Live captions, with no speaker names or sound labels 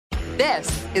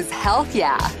This is Health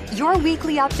Yeah, your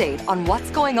weekly update on what's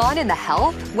going on in the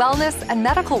health, wellness, and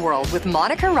medical world with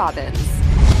Monica Robbins.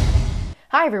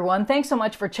 Hi everyone, thanks so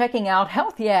much for checking out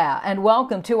Health Yeah, and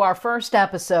welcome to our first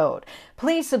episode.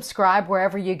 Please subscribe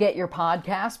wherever you get your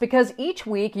podcasts, because each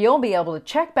week you'll be able to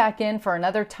check back in for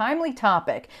another timely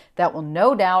topic that will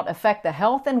no doubt affect the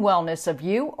health and wellness of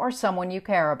you or someone you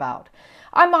care about.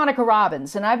 I'm Monica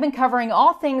Robbins, and I've been covering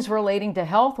all things relating to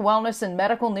health, wellness, and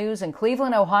medical news in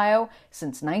Cleveland, Ohio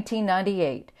since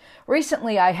 1998.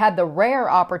 Recently, I had the rare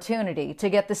opportunity to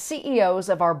get the CEOs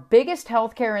of our biggest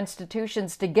healthcare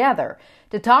institutions together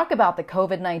to talk about the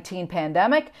COVID-19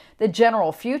 pandemic, the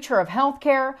general future of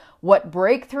healthcare, what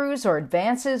breakthroughs or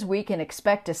advances we can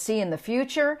expect to see in the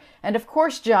future, and of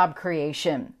course, job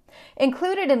creation.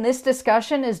 Included in this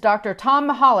discussion is Dr. Tom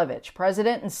Mihaljevic,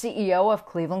 President and CEO of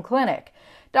Cleveland Clinic,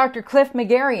 Dr. Cliff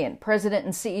Megarian, President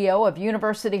and CEO of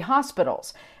University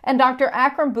Hospitals, and Dr.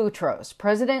 Akram Boutros,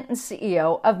 President and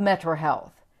CEO of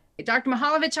MetroHealth. Dr.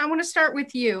 Mihaljevic, I want to start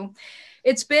with you.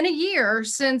 It's been a year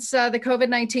since the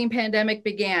COVID-19 pandemic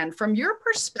began. From your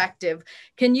perspective,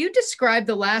 can you describe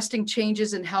the lasting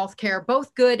changes in healthcare,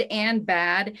 both good and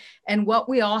bad, and what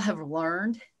we all have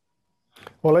learned?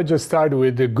 Well, let's just start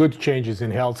with the good changes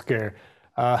in healthcare.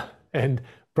 And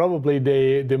probably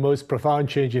the most profound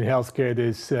change in healthcare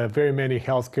is very many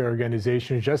healthcare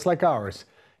organizations, just like ours,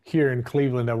 here in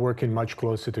Cleveland are working much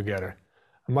closer together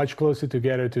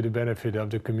to the benefit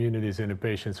of the communities and the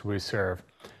patients we serve.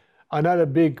 Another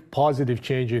big positive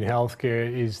change in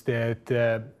healthcare is that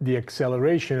the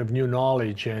acceleration of new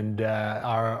knowledge and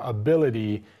our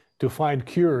ability to find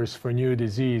cures for new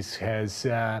disease has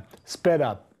sped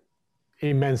up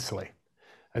immensely.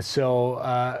 So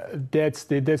that's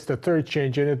the third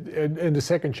change. And the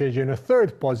second change, and a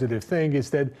third positive thing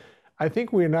is that I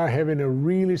think we're now having a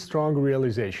really strong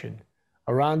realization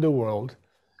around the world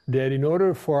that in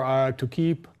order for to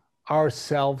keep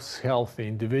ourselves healthy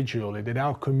individually, that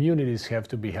our communities have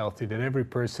to be healthy, that every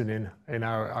person in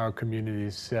our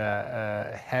communities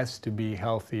has to be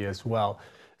healthy as well.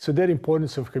 So that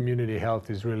importance of community health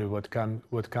is really what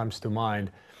comes to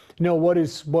mind. You know, what are,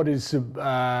 so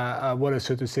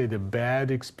to say, the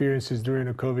bad experiences during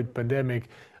the COVID pandemic?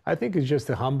 I think it's just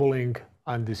a humbling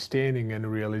understanding and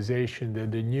realization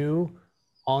that the new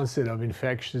onset of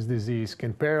infectious disease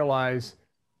can paralyze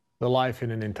the life in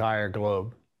an entire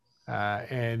globe.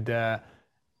 And that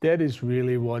is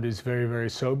really what is very, very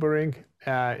sobering.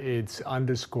 It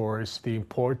underscores the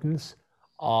importance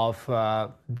of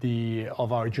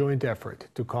our joint effort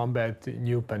to combat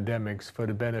new pandemics for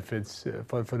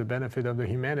the benefit of the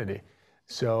humanity.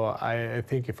 So I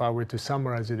think if I were to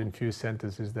summarize it in a few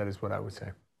sentences, that is what I would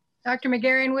say. Dr.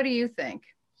 Megarian, what do you think?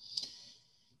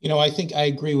 You know, I think I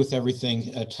agree with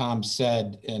everything Tom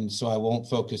said, and so I won't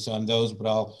focus on those, but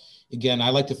I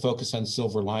like to focus on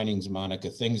silver linings, Monica,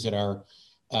 things that are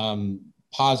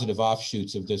positive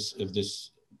offshoots of this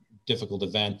difficult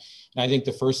event. And I think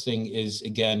the first thing is,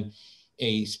 again,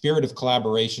 a spirit of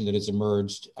collaboration that has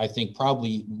emerged, I think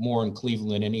probably more in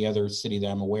Cleveland than any other city that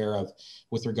I'm aware of,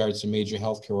 with regards to major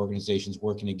healthcare organizations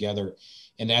working together.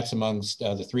 And that's amongst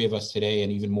the three of us today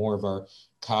and even more of our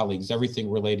colleagues, everything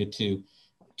related to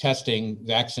testing,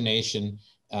 vaccination,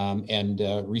 and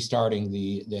restarting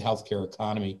the healthcare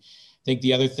economy. I think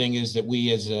the other thing is that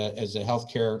we as a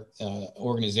healthcare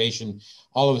organization,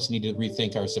 all of us need to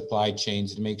rethink our supply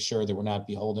chains to make sure that we're not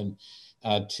beholden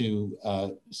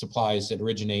to supplies that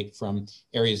originate from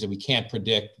areas that we can't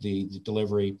predict the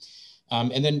delivery.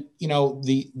 And then, you know,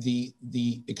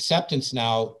 the acceptance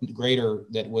now greater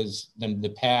than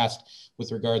the past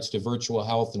with regards to virtual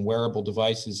health and wearable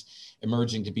devices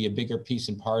emerging to be a bigger piece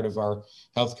and part of our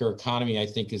healthcare economy, I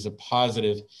think is a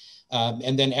positive.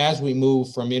 And then as we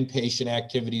move from inpatient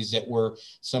activities that were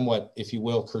somewhat, if you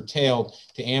will, curtailed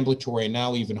to ambulatory and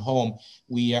now even home,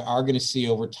 we are going to see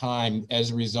over time,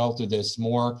 as a result of this,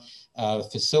 more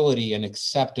facility and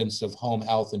acceptance of home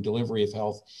health and delivery of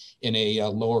health in a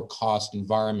lower cost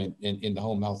environment in the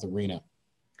home health arena.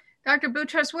 Dr.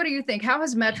 Boutros, what do you think? How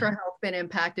has MetroHealth been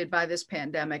impacted by this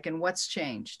pandemic, and what's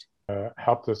changed?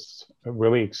 Helped us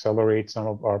really accelerate some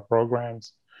of our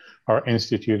programs. Our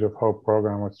Institute of Hope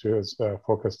program, which is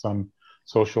focused on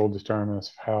social determinants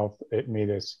of health, it made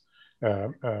us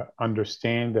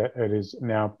understand that it is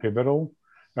now pivotal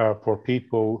for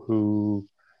people who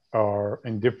are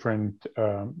in different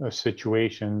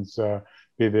situations,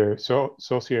 be they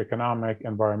socioeconomic,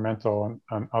 environmental,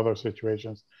 and other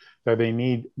situations, that they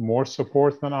need more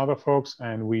support than other folks.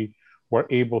 And we were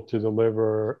able to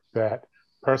deliver that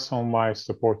personalized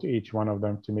support to each one of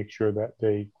them to make sure that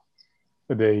they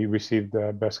receive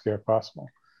the best care possible.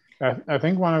 I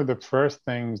think one of the first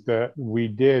things that we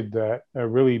did that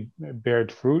really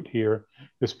bared fruit here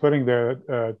is putting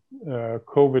the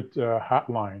COVID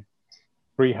hotline,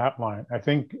 free hotline. I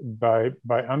think by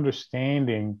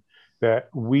understanding that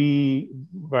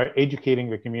by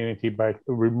educating the community, by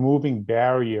removing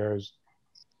barriers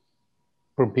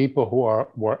from people who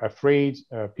were afraid,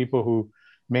 people who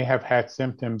may have had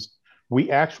symptoms, we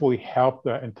actually help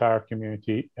the entire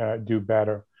community do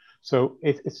better. So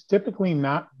it's typically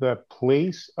not the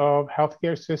place of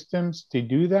healthcare systems to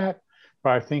do that,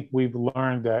 but I think we've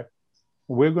learned that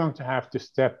we're going to have to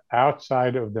step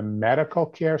outside of the medical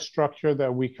care structure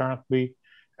that we currently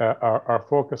are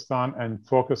focused on and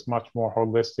focus much more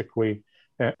holistically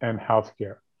in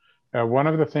healthcare. One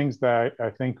of the things that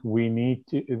I think we need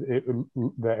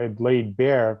that it laid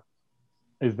bare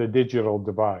is the digital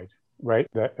divide, right?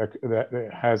 That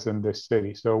it has in this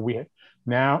city. So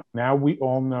now we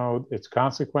all know its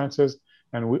consequences,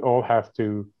 and we all have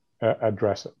to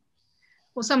address it.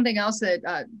 Well, something else that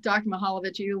Dr.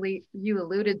 Mihaljevic, you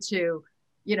alluded to,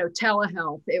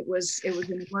 telehealth. It was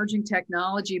an emerging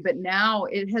technology, but now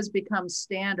it has become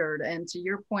standard. And to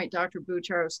your point, Dr.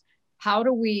 Boutros, how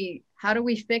do we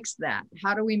fix that?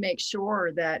 How do we make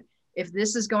sure that if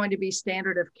this is going to be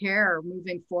standard of care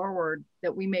moving forward,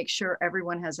 that we make sure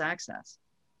everyone has access?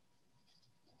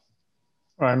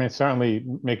 Well, I mean, certainly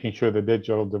making sure the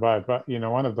digital divide, but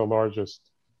one of the largest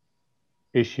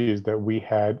issues that we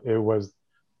had, it was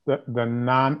the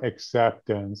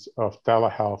non-acceptance of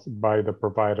telehealth by the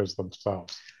providers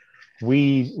themselves.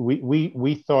 We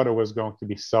thought it was going to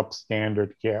be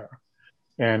substandard care.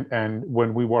 And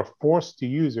when we were forced to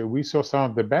use it, we saw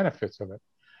some of the benefits of it,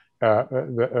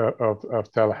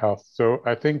 of telehealth. So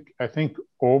I think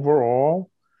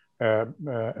overall,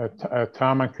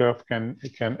 Tom and Cuff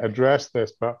can address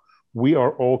this, but we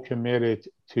are all committed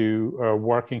to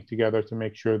working together to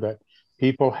make sure that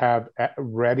people have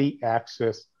ready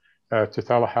access to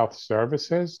telehealth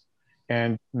services,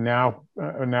 and now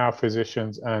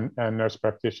physicians and nurse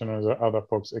practitioners or other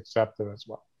folks accept it as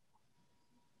well.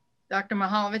 Dr.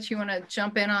 Mihaljevic, you want to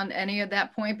jump in on any of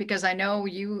that point? Because I know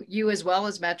you as well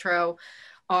as Metro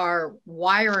are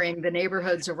wiring the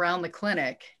neighborhoods around the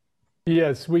clinic.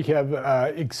 Yes, we have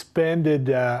expanded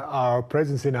our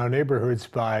presence in our neighborhoods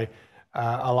by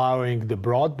allowing the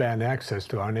broadband access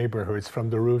to our neighborhoods from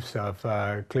the roofs of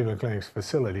Cleveland Clinic's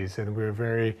facilities. And we're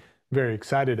very, very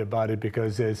excited about it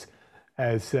because as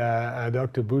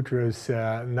Dr.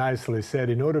 Boutros nicely said,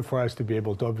 in order for us to be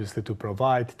able to obviously to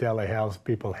provide telehealth,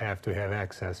 people have to have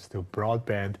access to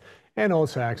broadband and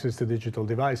also access to digital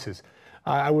devices.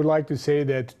 I would like to say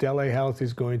that telehealth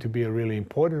is going to be a really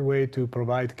important way to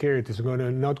provide care. It is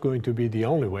not going to be the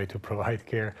only way to provide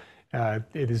care.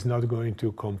 It is not going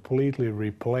to completely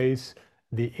replace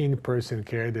the in-person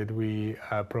care that we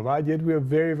provide, yet we are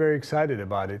very, very excited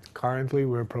about it. Currently,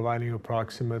 we're providing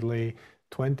approximately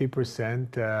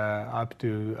 20% up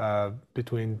to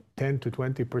between 10 to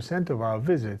 20% of our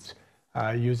visits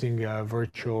using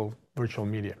virtual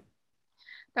media.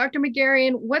 Dr.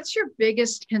 Megarian, what's your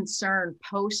biggest concern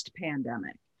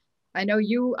post-pandemic? I know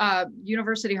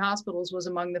University Hospitals was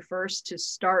among the first to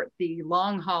start the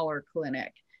long hauler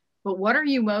clinic, but what are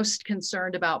you most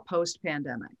concerned about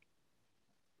post-pandemic?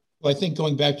 Well, I think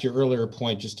going back to your earlier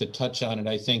point, just to touch on it,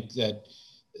 I think that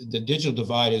the digital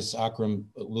divide, as Akram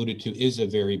alluded to, is a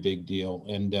very big deal.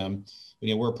 And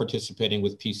we're participating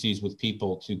with PCs with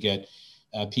people to get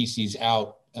PCs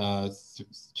out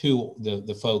to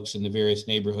the folks in the various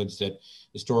neighborhoods that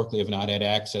historically have not had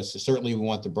access. So certainly we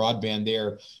want the broadband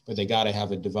there, but they got to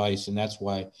have a device, and that's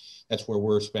where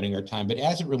we're spending our time. But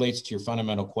as it relates to your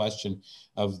fundamental question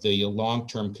of the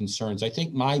long-term concerns, I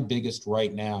think my biggest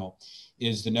right now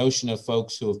is the notion of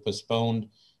folks who have postponed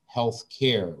health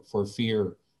care for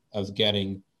fear of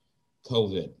getting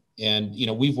COVID. And,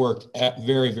 we've worked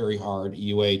very, very hard at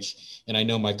UH, and I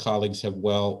know my colleagues have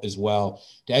as well,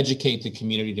 to educate the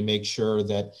community to make sure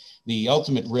that the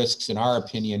ultimate risks, in our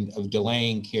opinion, of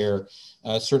delaying care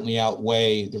certainly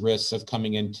outweigh the risks of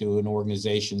coming into an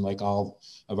organization like all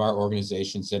of our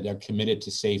organizations that are committed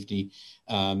to safety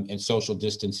and social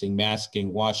distancing,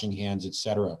 masking, washing hands, et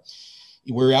cetera.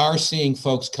 We are seeing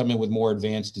folks come in with more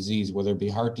advanced disease, whether it be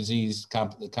heart disease,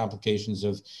 complications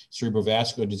of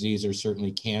cerebrovascular disease, or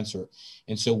certainly cancer.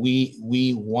 And so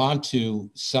we want to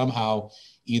somehow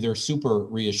either super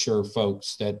reassure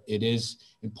folks that it is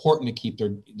important to keep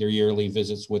their yearly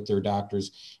visits with their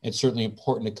doctors. It's certainly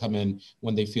important to come in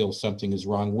when they feel something is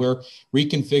wrong. We're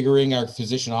reconfiguring our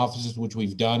physician offices, which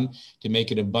we've done, to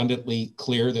make it abundantly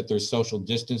clear that there's social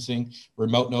distancing,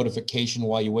 remote notification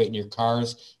while you wait in your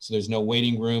cars, so there's no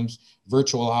waiting rooms,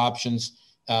 virtual options,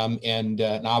 and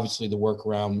obviously the work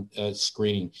around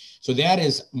screening. So that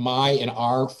is my and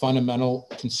our fundamental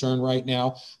concern right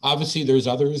now. Obviously, there's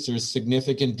others. There's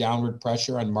significant downward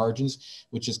pressure on margins,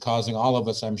 which is causing all of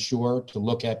us, I'm sure, to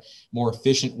look at more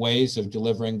efficient ways of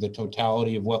delivering the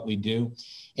totality of what we do.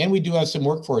 And we do have some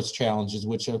workforce challenges,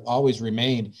 which have always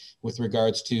remained with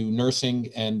regards to nursing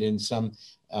and in some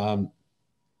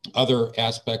other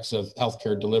aspects of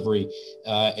healthcare delivery.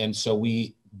 And so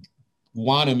we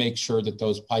want to make sure that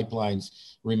those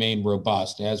pipelines remain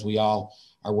robust as we all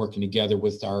are working together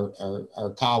with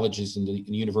our colleges and the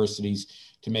universities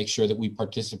to make sure that we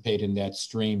participate in that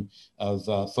stream of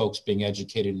folks being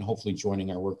educated and hopefully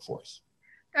joining our workforce.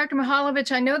 Dr.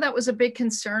 Mihaljevic, I know that was a big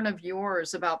concern of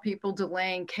yours about people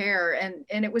delaying care, and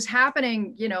it was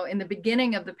happening, in the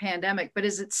beginning of the pandemic, but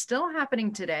is it still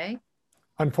happening today?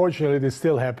 Unfortunately, it is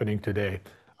still happening today.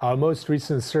 Our most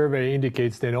recent survey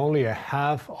indicates that only a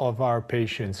half of our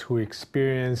patients who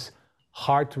experience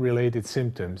heart-related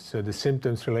symptoms, so the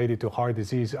symptoms related to heart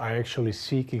disease, are actually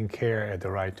seeking care at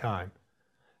the right time.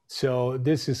 So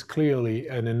this is clearly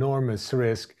an enormous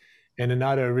risk. And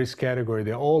another risk category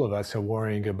that all of us are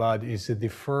worrying about is the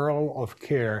deferral of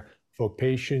care for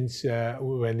patients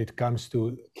when it comes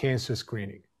to cancer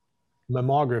screening.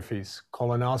 Mammographies,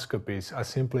 colonoscopies are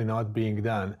simply not being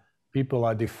done. People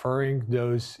are deferring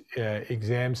those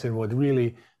exams, and what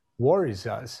really worries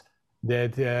us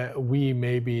that we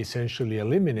may be essentially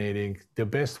eliminating the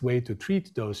best way to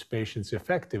treat those patients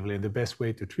effectively. And the best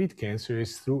way to treat cancer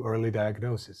is through early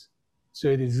diagnosis. So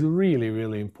it is really,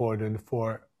 really important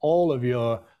for all of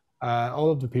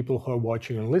the people who are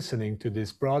watching and listening to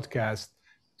this broadcast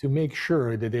to make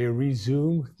sure that they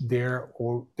resume their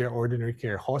ordinary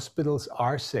care. Hospitals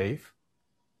are safe.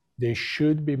 They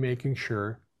should be making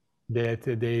sure that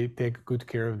they take good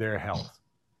care of their health.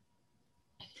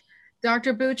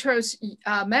 Dr. Boutros,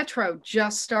 Metro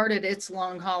just started its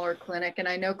long hauler clinic, and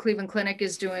I know Cleveland Clinic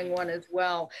is doing one as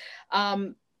well.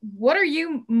 What are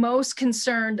you most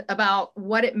concerned about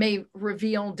what it may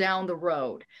reveal down the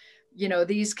road?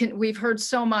 We've heard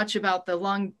so much about the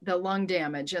lung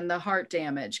damage and the heart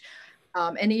damage,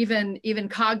 and even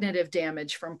cognitive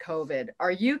damage from COVID.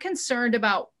 Are you concerned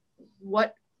about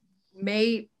what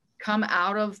may come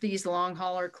out of these long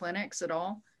hauler clinics at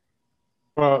all?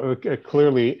 Well,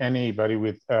 clearly anybody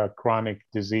with chronic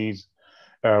disease,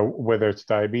 whether it's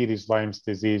diabetes, Lyme's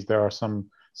disease, there are some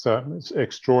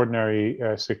extraordinary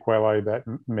sequelae that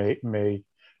may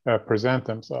present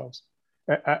themselves.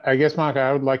 I guess, Monica,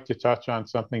 I would like to touch on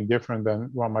something different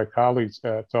than what my colleagues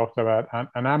talked about,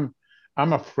 and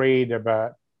I'm afraid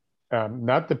about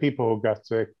not the people who got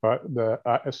sick, but the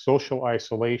social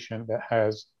isolation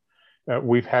that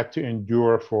we've had to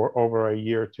endure for over a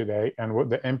year today, and what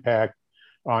the impact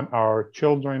on our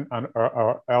children, on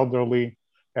our elderly.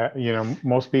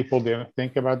 Most people didn't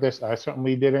think about this. I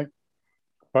certainly didn't.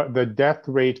 But the death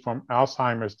rate from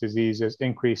Alzheimer's disease is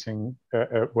increasing,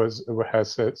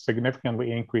 has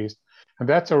significantly increased. And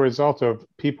that's a result of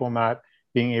people not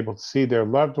being able to see their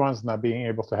loved ones, not being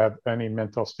able to have any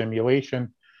mental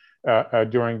stimulation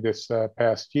during this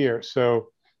past year. So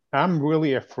I'm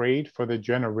really afraid for the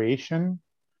generation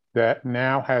that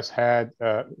now has had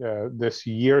this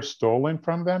year stolen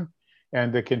from them,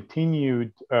 and the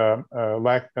continued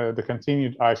the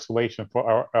continued isolation for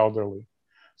our elderly.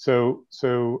 So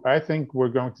I think we're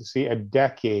going to see a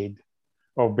decade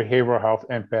of behavioral health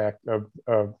impact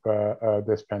of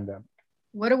this pandemic.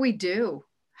 What do we do?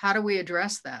 How do we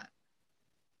address that?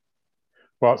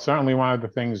 Well, certainly one of the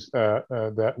things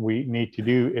that we need to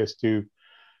do is to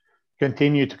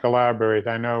continue to collaborate.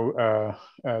 I know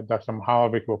Dr.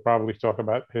 Mihaljevic will probably talk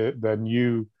about the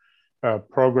new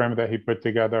program that he put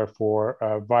together for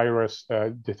virus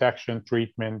detection,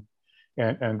 treatment,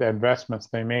 and the investments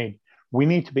they made. We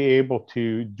need to be able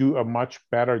to do a much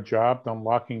better job than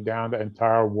locking down the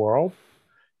entire world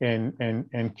in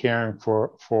caring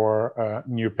for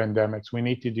new pandemics. We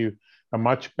need to do a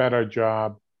much better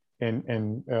job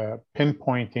in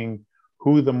pinpointing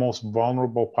who the most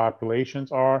vulnerable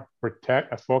populations are,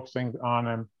 focusing on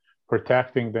them,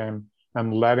 protecting them,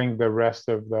 and letting the rest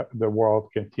of the world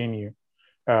continue.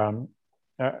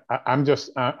 I'm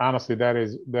just honestly, that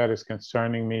is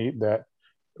concerning me, that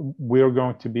we're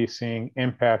going to be seeing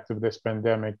impact of this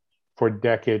pandemic for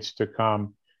decades to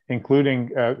come, including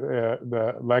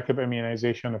the lack of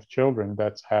immunization of children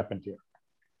that's happened here.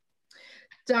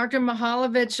 Dr.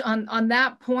 Mihaljevic, on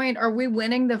that point, are we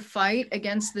winning the fight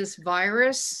against this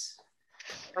virus?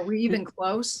 Are we even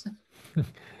close?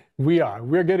 We are.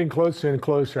 We're getting closer and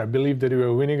closer. I believe that we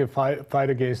are winning a fight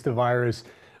against the virus.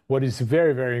 What is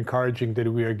very, very encouraging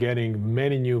that we are getting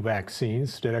many new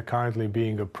vaccines that are currently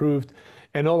being approved.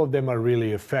 and all of them are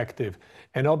really effective.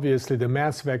 And obviously, the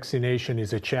mass vaccination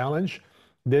is a challenge.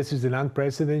 This is an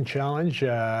unprecedented challenge.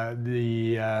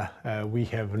 We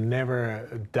have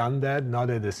never done that, not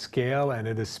at the scale and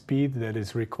at the speed that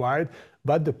is required,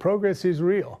 but the progress is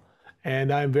real.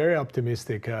 And I'm very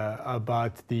optimistic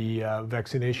about the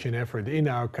vaccination effort in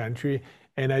our country.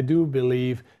 And I do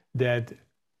believe that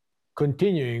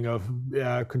continuation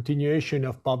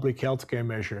of public health care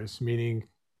measures, meaning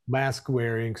mask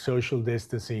wearing, social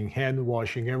distancing, hand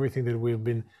washing, everything that we've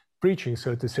been preaching,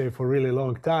 so to say, for a really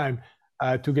long time,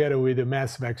 together with the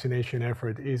mass vaccination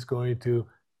effort, is going to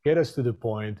get us to the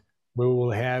point where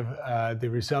we'll have the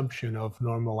resumption of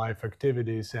normal life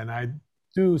activities. And I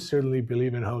do certainly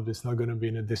believe and hope it's not going to be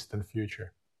in a distant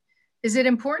future. Is it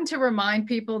important to remind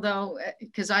people, though,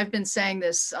 because I've been saying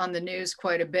this on the news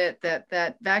quite a bit,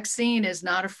 that vaccine is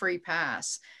not a free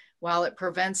pass. While it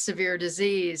prevents severe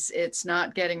disease, it's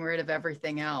not getting rid of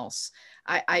everything else.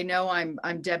 I know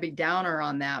I'm Debbie Downer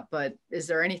on that, but is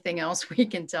there anything else we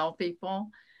can tell people?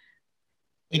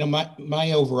 You know,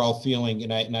 my overall feeling,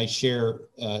 and I share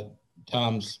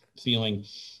Tom's feeling,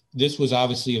 this was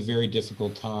obviously a very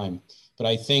difficult time, but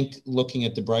I think looking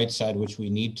at the bright side, which we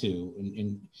need to,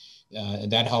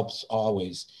 and that helps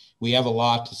always, we have a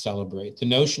lot to celebrate. The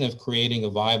notion of creating a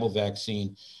viable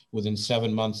vaccine within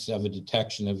 7 months of a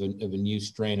detection of a new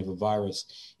strain of a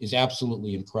virus is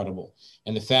absolutely incredible.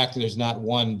 And the fact that there's not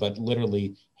one, but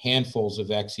literally handfuls of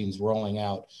vaccines rolling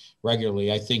out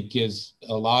regularly, I think gives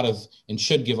a lot of, and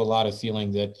should give a lot of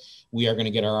feeling that we are going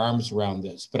to get our arms around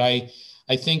this. But I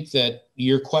think that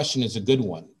your question is a good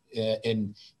one.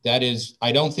 And that is,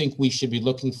 I don't think we should be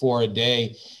looking for a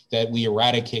day that we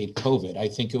eradicate COVID. I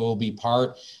think it will be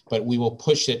part, but we will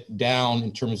push it down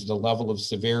in terms of the level of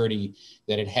severity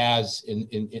that it has in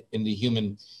the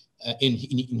human, in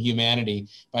humanity,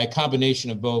 by a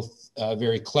combination of both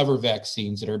very clever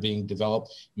vaccines that are being developed,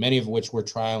 many of which we're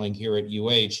trialing here at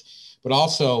UH, but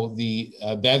also the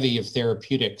bevy of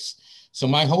therapeutics. So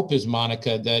my hope is,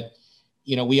 Monica, that,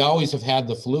 you know, we always have had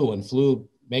the flu, and flu,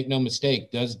 make no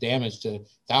mistake, does damage to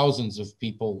thousands of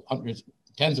people, hundreds,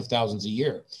 tens of thousands a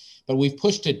year. But we've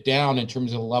pushed it down in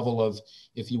terms of the level of,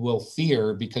 if you will,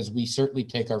 fear, because we certainly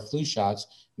take our flu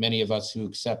shots, many of us who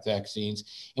accept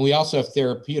vaccines. And we also have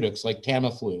therapeutics like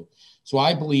Tamiflu. So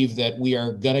I believe that we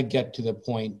are going to get to the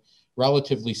point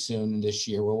relatively soon this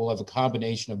year where we'll have a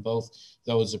combination of both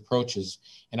those approaches.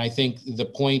 And I think the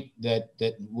point that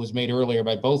was made earlier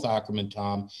by both Akram and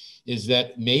Tom is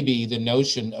that maybe the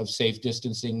notion of safe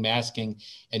distancing, masking,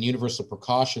 and universal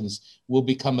precautions will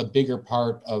become a bigger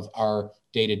part of our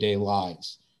day-to-day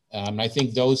lives. I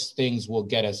think those things will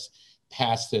get us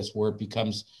past this, where it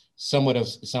becomes somewhat of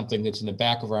something that's in the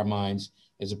back of our minds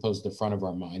as opposed to the front of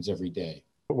our minds every day.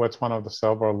 What's one of the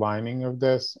silver lining of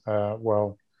this?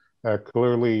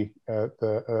 Clearly,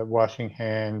 the washing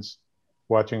hands,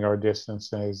 watching our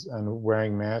distances, and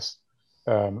wearing masks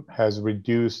has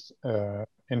reduced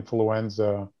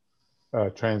influenza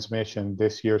transmission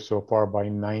this year so far by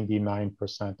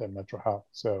 99% at Metro Health.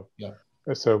 So, yeah.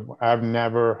 So I've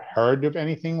never heard of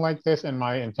anything like this in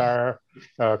my entire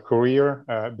career,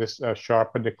 this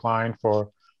sharper decline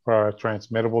for a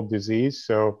transmittable disease.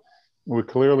 So we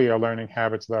clearly are learning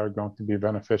habits that are going to be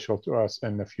beneficial to us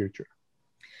in the future.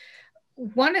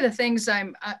 One of the things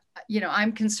I'm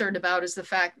concerned about is the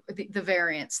fact the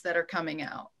variants that are coming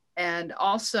out, and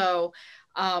also,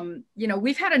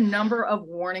 we've had a number of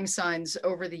warning signs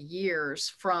over the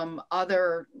years from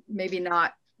other, maybe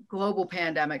not global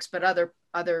pandemics, but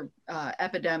other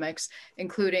epidemics,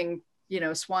 including,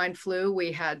 swine flu.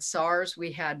 We had SARS,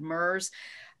 we had MERS.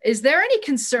 Is there any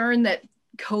concern that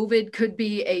COVID could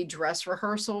be a dress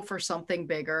rehearsal for something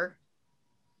bigger?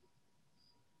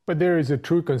 But there is a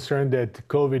true concern that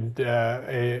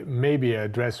COVID may be a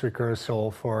dress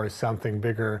rehearsal for something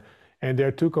bigger. And there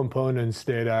are two components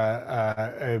that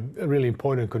are really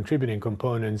important contributing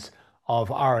components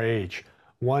of our age.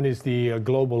 One is the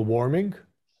global warming,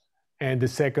 and the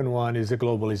second one is the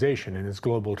globalization, and it's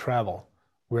global travel.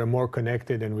 We're more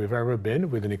connected than we've ever been,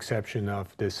 with an exception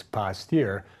of this past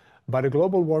year. But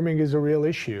global warming is a real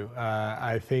issue.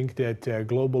 I think that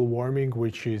global warming,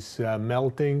 which is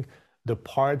melting the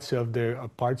parts of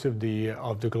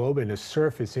the globe and the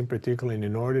surface, in particular in the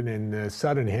northern and the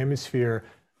southern hemisphere,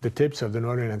 the tips of the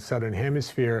northern and southern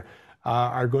hemisphere,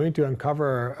 are going to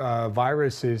uncover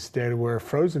viruses that were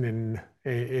frozen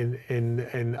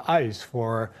in ice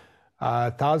for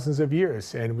thousands of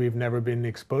years, and we've never been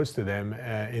exposed to them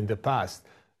in the past.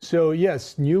 So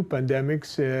yes, new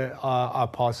pandemics are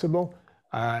possible.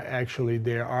 Actually,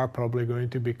 they are probably going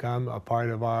to become a part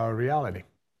of our reality.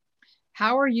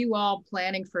 How are you all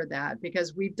planning for that?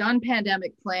 Because we've done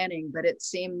pandemic planning, but it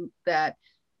seemed that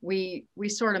we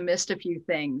sort of missed a few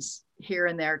things here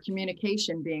and there,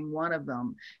 communication being one of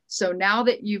them. So now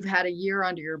that you've had a year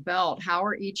under your belt, how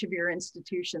are each of your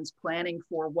institutions planning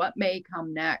for what may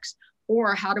come next?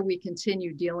 Or how do we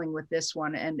continue dealing with this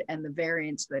one and the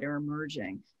variants that are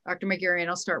emerging? Dr. McGarrihan,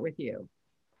 I'll start with you.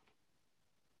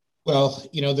 Well,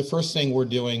 the first thing we're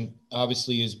doing,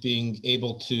 obviously, is being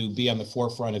able to be on the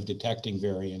forefront of detecting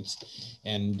variants.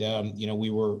 And,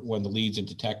 we were one of the leads in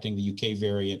detecting the UK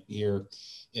variant here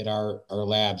at our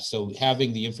lab. So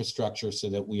having the infrastructure so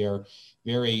that we are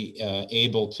very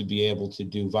able to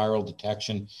do viral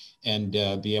detection and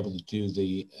be able to do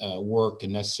the work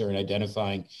and necessary in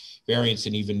identifying variants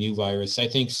and even new virus. I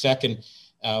think second,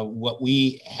 what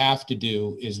we have to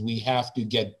do is we have to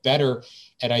get better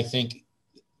at, I think,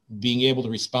 being able to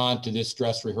respond to this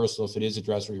dress rehearsal. If it is a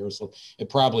dress rehearsal, it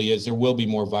probably is. There will be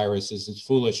more viruses. It's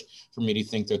foolish for me to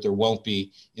think that there won't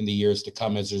be in the years to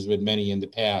come, as there's been many in the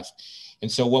past. And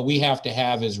so what we have to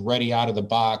have is ready out of the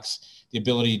box, the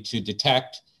ability to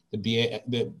detect, the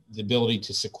ability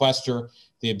to sequester,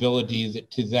 the ability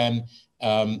to then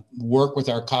work with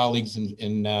our colleagues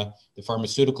in the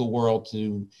pharmaceutical world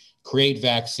to create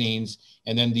vaccines,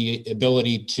 and then the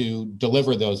ability to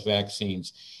deliver those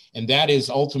vaccines. And that is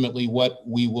ultimately what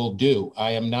we will do.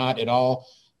 I am not at all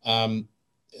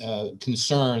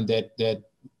concerned that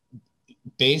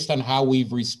based on how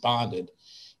we've responded,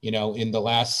 in the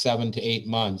last 7 to 8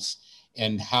 months,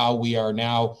 and how we are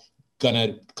now going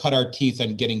to cut our teeth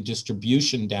on getting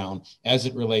distribution down as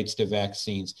it relates to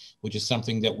vaccines, which is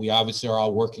something that we obviously are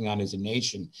all working on as a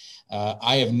nation.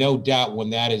 I have no doubt when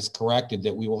that is corrected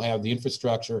that we will have the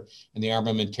infrastructure and the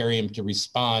armamentarium to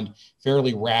respond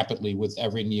fairly rapidly with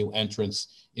every new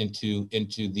entrance into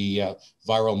the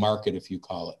viral market, if you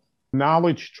call it.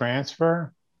 Knowledge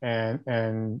transfer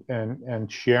and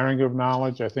sharing of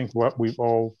knowledge. I think what we've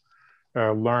all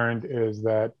learned is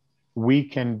that we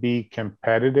can be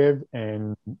competitive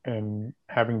in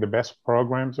having the best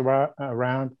programs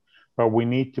around, but we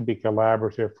need to be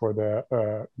collaborative for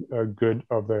the good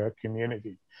of the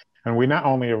community. And we not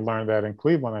only have learned that in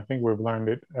Cleveland, I think we've learned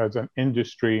it as an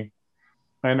industry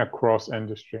and across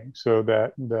industry, so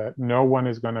that no one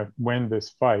is going to win this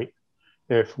fight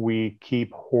if we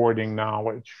keep hoarding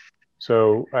knowledge.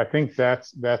 So I think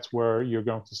that's where you're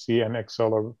going to see an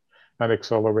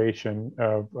acceleration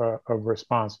of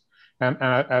response. And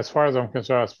as far as I'm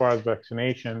concerned, as far as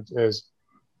vaccinations is,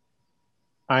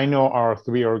 I know our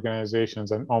 3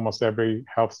 organizations and almost every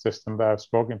health system that I've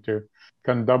spoken to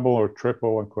can double or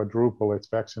triple and quadruple its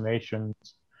vaccinations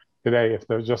today if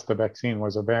there's just the vaccine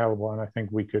was available. And I think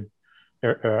we could,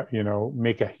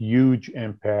 make a huge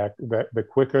impact. That the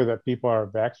quicker that people are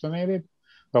vaccinated,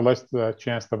 the less the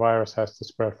chance the virus has to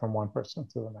spread from one person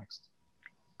to the next.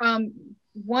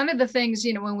 One of the things,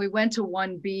 when we went to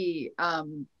 1B,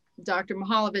 Dr.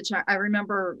 Mihaljevic, I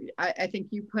remember, I think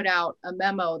you put out a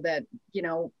memo that,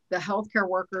 the healthcare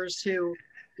workers who,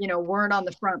 weren't on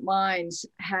the front lines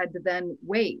had to then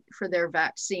wait for their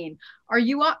vaccine. Are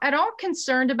you at all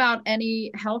concerned about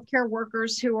any healthcare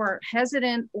workers who are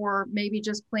hesitant or maybe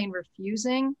just plain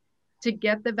refusing to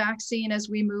get the vaccine as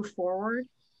we move forward?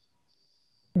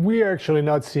 We're actually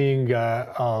not seeing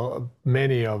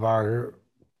many of our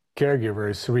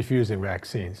caregivers refusing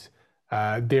vaccines.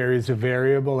 There is a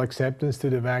variable acceptance to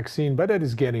the vaccine, but it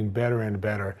is getting better and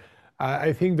better.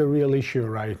 I think the real issue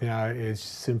right now is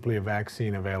simply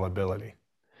vaccine availability.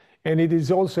 And it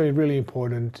is also really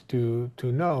important to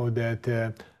know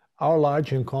that our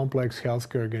large and complex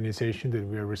healthcare organization that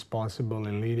we are responsible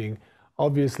in leading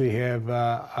obviously have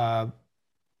a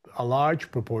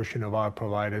large proportion of our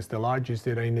providers, the largest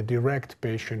that are in the direct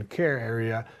patient care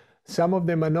area. Some of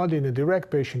them are not in the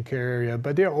direct patient care area,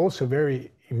 but they're also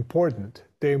very important.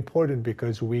 They're important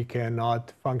because we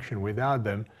cannot function without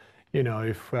them.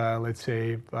 If let's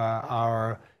say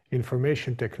our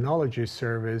information technology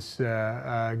service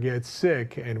gets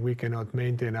sick and we cannot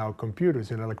maintain our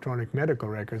computers and electronic medical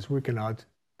records, we cannot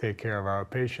take care of our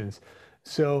patients.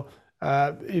 So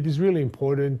it is really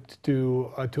important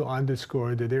to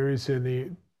underscore that there is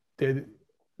that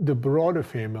the broader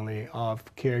family of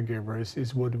caregivers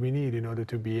is what we need in order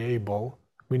to be able.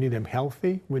 We need them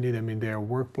healthy. We need them in their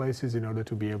workplaces in order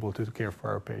to be able to care for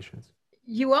our patients.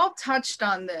 You all touched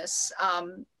on this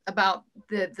about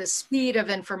the speed of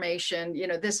information.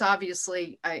 This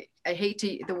obviously, I hate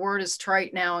the word is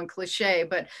trite now and cliche,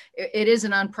 but it is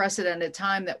an unprecedented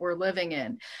time that we're living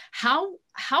in. How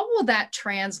will that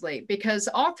translate? Because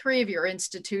all 3 of your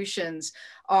institutions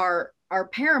are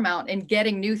paramount in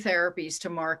getting new therapies to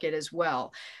market as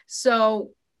well. So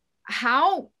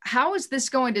how is this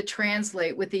going to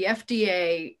translate with the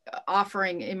FDA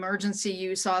offering emergency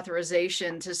use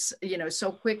authorization to,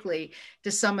 so quickly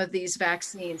to some of these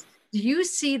vaccines? Do you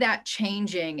see that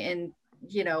changing in,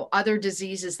 other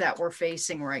diseases that we're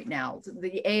facing right now,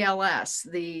 the ALS,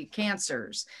 the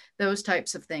cancers, those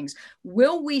types of things?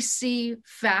 Will we see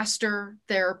faster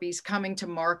therapies coming to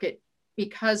market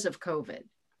because of COVID?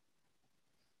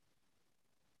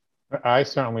 I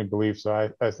certainly believe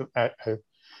so.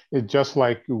 It's just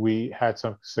like we had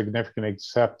some significant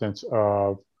acceptance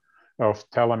of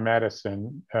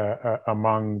telemedicine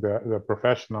among the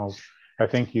professionals. I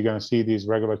think you're going to see these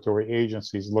regulatory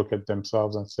agencies look at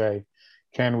themselves and say,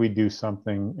 can we do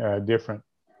something different?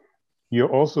 You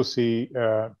also see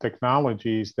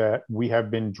technologies that we have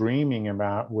been dreaming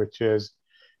about, which is,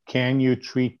 can you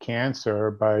treat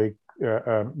cancer by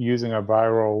using a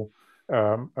viral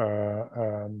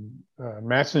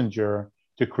messenger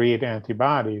to create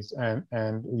antibodies,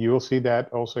 and you'll see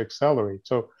that also accelerate.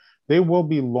 So there will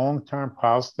be long-term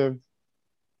positive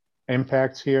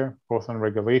impacts here, both on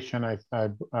regulation,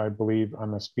 I believe,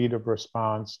 on the speed of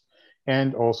response,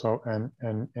 and also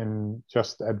in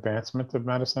just the advancement of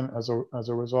medicine as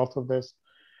a result of this.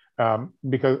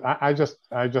 Because I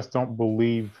just don't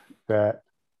believe that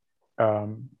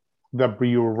the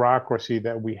bureaucracy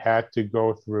that we had to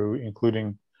go through,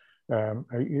 including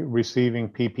receiving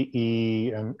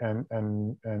PPE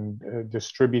and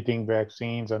distributing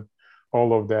vaccines and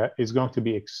all of that, is going to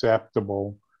be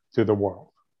acceptable to the world.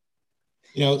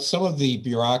 Some of the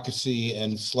bureaucracy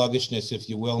and sluggishness, if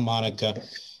you will, Monica,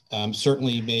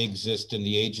 certainly may exist in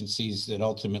the agencies that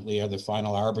ultimately are the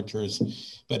final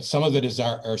arbiters, but some of it is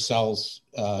ourselves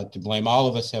to blame. All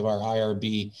of us have our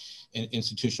IRB and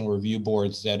institutional review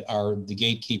boards that are the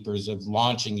gatekeepers of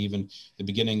launching even the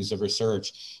beginnings of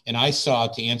research. And I saw,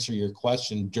 to answer your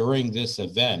question, during this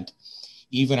event,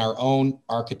 even our own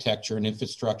architecture and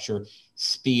infrastructure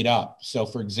speed up. So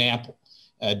for example,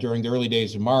 during the early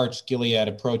days of March, Gilead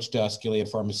approached us, Gilead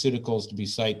Pharmaceuticals, to be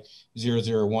site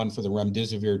 001 for the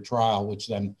remdesivir trial, which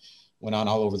then went on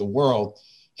all over the world.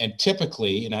 And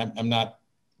typically,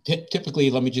 typically,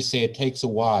 let me just say, it takes a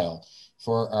while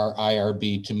for our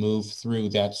IRB to move through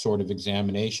that sort of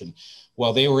examination.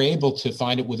 Well, they were able to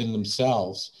find it within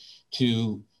themselves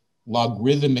to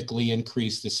logarithmically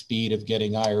increase the speed of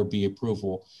getting IRB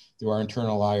approval through our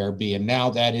internal IRB. And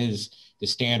now that is the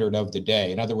standard of the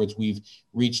day. In other words, we've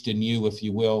reached a new, if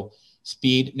you will,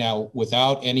 speed now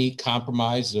without any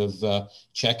compromise of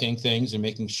checking things and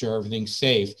making sure everything's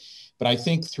safe. But I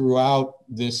think throughout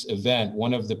this event,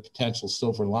 one of the potential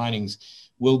silver linings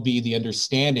will be the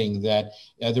understanding that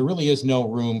there really is no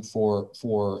room for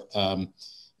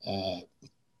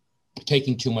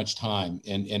taking too much time.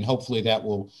 And hopefully that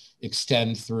will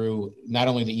extend through not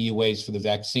only the EUAs for the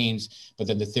vaccines, but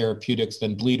then the therapeutics,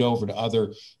 then bleed over to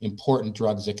other important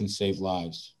drugs that can save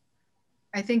lives.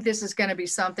 I think this is going to be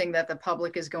something that the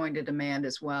public is going to demand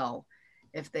as well.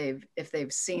 If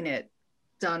they've seen it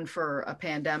done for a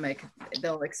pandemic,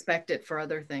 they'll expect it for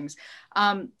other things.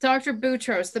 Dr.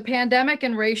 Boutros, the pandemic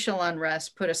and racial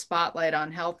unrest put a spotlight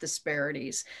on health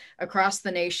disparities across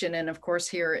the nation and of course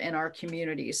here in our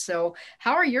communities. So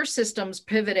how are your systems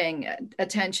pivoting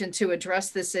attention to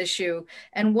address this issue,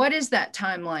 and what is that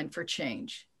timeline for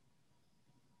change?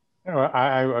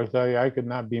 I tell you, I could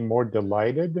not be more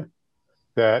delighted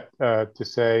that to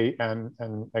say,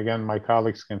 and again, my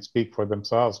colleagues can speak for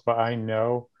themselves, but I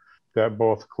know that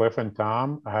both Cliff and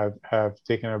Tom have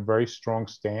taken a very strong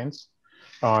stance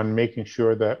on making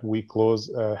sure that we close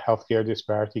healthcare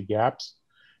disparity gaps.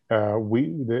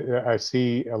 I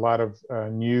see a lot of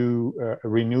new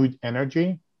renewed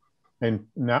energy, and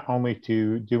not only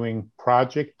to doing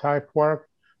project type work,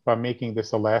 but making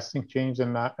this a lasting change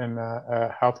in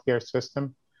the healthcare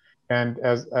system. And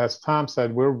as Tom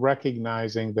said, we're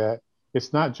recognizing that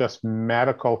it's not just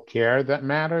medical care that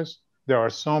matters. There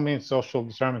are so many social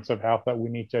determinants of health that we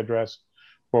need to address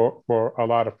for a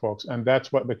lot of folks. And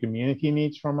that's what the community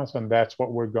needs from us. And that's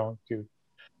what we're going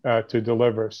to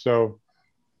deliver. So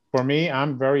for me,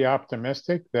 I'm very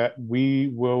optimistic that we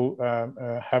will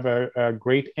have a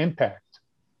great impact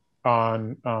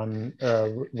on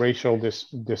racial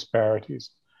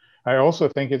disparities. I also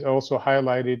think it also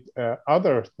highlighted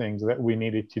other things that we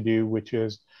needed to do, which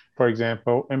is, for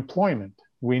example, employment.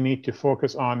 We need to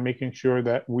focus on making sure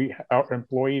that our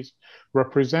employees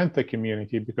represent the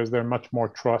community because they're much more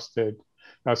trusted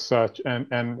as such.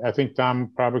 And I think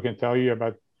Tom probably can tell you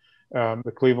about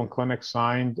the Cleveland Clinic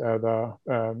signed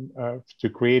to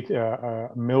create 1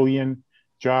 million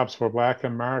jobs for Black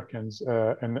Americans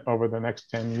over the next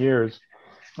 10 years.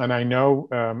 And I know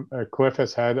Cliff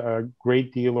has had a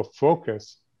great deal of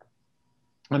focus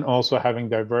and also having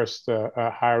diverse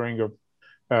hiring of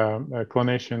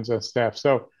clinicians and staff.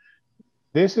 So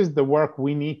this is the work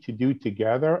we need to do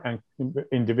together and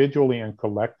individually and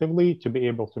collectively to be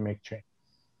able to make change.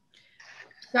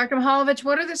 Dr. Mihaljevic,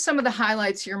 what are some of the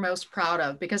highlights you're most proud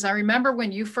of? Because I remember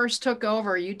when you first took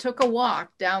over, you took a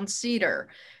walk down Cedar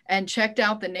and checked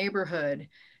out the neighborhood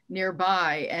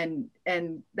nearby. And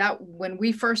that when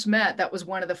we first met, that was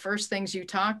one of the first things you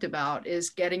talked about, is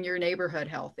getting your neighborhood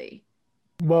healthy.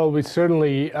 Well, we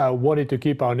certainly wanted to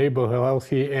keep our neighborhood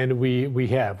healthy, and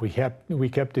we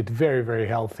kept it very, very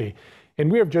healthy. And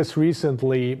we have just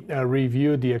recently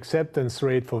reviewed the acceptance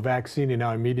rate for vaccine in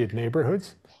our immediate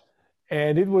neighborhoods,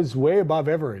 and it was way above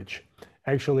average.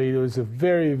 Actually, it was a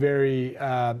very, very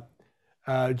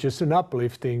just an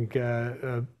uplifting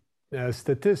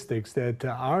statistics that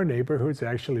our neighborhoods are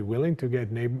actually willing to get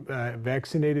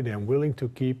vaccinated and willing to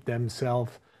keep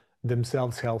themselves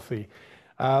healthy.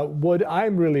 What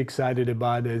I'm really excited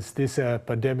about as this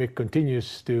pandemic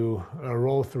continues to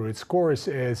roll through its course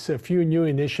is a few new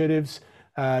initiatives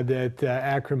that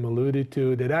Akram alluded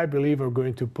to that I believe are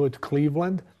going to put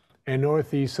Cleveland and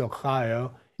Northeast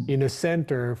Ohio in a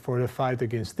center for the fight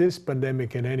against this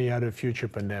pandemic and any other future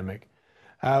pandemic.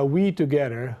 We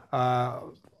together,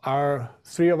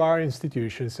 three of our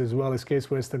institutions, as well as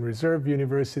Case Western Reserve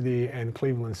University and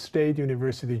Cleveland State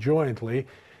University jointly,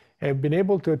 have been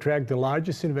able to attract the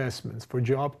largest investments for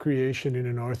job creation in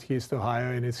the Northeast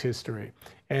Ohio in its history,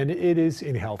 and it is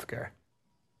in healthcare.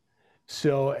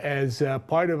 So as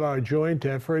part of our joint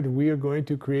effort, we are going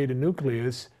to create a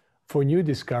nucleus for new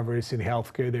discoveries in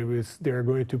healthcare that are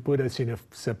going to put us in a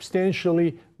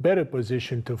substantially better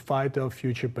position to fight off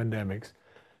future pandemics.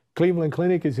 Cleveland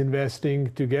Clinic is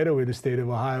investing, together with the state of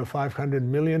Ohio, $500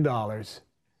 million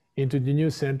into the new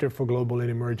Center for Global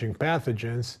and Emerging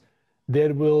Pathogens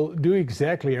that will do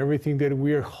exactly everything that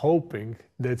we're hoping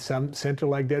that some center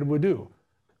like that would do.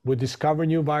 Would discover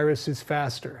new viruses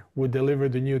faster, would deliver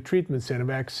the new treatments and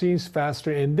vaccines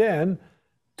faster, and then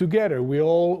together we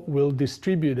all will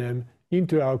distribute them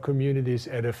into our communities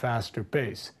at a faster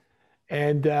pace.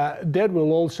 And that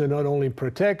will also not only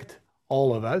protect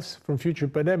all of us from future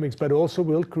pandemics, but also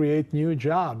will create new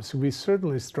jobs. We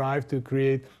certainly strive to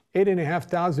create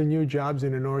 8,500 new jobs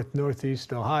in the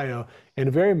Northeast Ohio,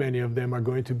 and very many of them are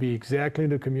going to be exactly in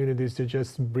the communities that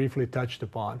just briefly touched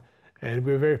upon. And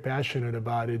we're very passionate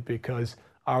about it because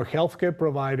our healthcare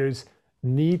providers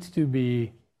need to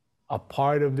be a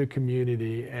part of the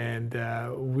community, and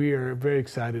we are very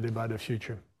excited about the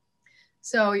future.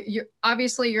 So you're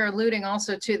alluding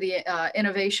also to the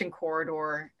innovation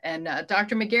corridor, and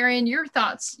Dr. Megarian, your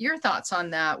thoughts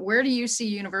on that. Where do you see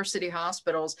university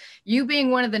hospitals, you being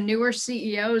one of the newer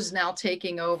CEOs now,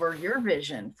 taking over your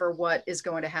vision for what is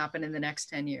going to happen in the next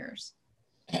 10 years?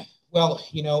 Well,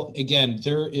 again,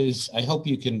 I hope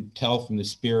you can tell from the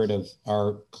spirit of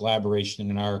our collaboration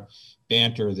and our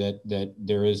banter that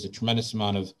there is a tremendous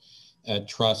amount of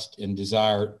trust and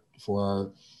desire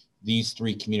for these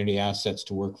three community assets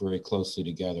to work very closely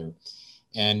together.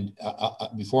 And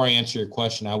before I answer your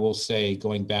question, I will say,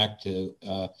 going back to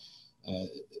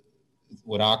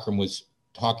what Akram was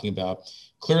talking about,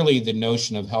 clearly the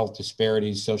notion of health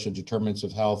disparities, social determinants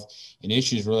of health, and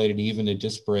issues related to even the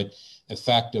disparate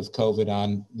effect of COVID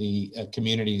on the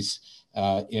communities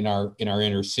in our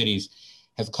inner cities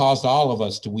have caused all of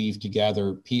us to weave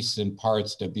together pieces and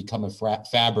parts to become a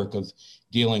fabric of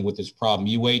dealing with this problem.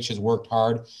 UH has worked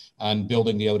hard on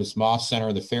building the Otis Moss Center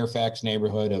in the Fairfax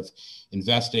neighborhood, of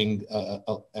investing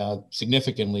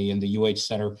significantly in the UH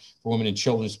Center for Women and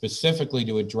Children, specifically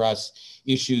to address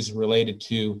issues related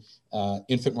to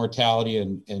infant mortality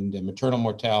and maternal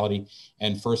mortality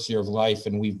and first year of life.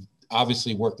 And we've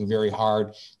obviously working very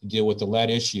hard to deal with the lead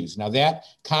issues. Now that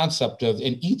concept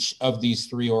and each of these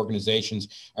three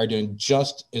organizations are doing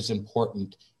just as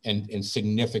important and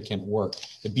significant work.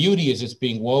 The beauty is it's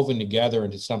being woven together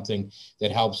into something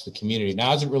that helps the community.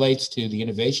 Now, as it relates to the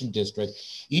Innovation District,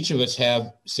 each of us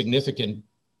have significant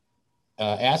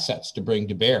assets to bring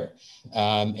to bear.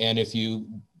 And if you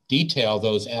detail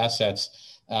those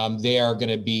assets, they are going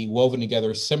to be woven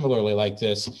together similarly like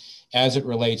this as it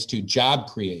relates to job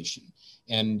creation.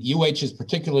 And UH is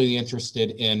particularly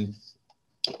interested in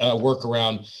work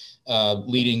around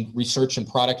leading research and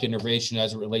product innovation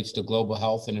as it relates to global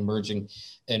health and emerging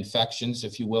infections,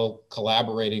 if you will,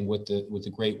 collaborating with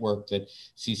the great work that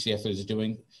CCF is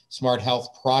doing. Smart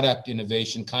health product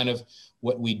innovation, kind of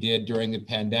what we did during the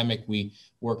pandemic. We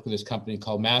worked with this company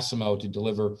called Masimo to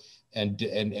deliver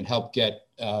and help get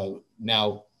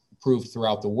now approved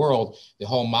throughout the world, the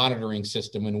whole monitoring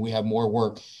system. And we have more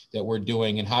work that we're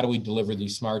doing. And how do we deliver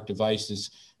these smart devices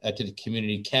to the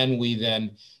community? Can we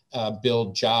then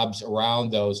build jobs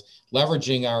around those,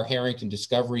 leveraging our Harrington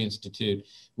Discovery Institute,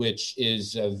 which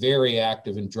is very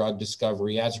active in drug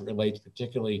discovery as it relates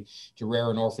particularly to rare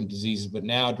and orphan diseases, but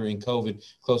now during COVID,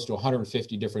 close to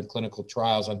 150 different clinical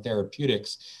trials on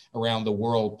therapeutics around the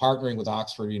world, partnering with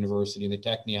Oxford University and the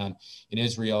Technion in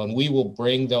Israel. And we will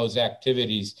bring those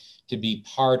activities to be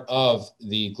part of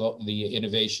the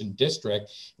innovation district,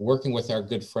 working with our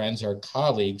good friends, our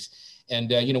colleagues. And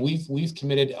we've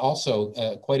committed also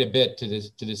quite a bit to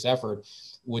this effort,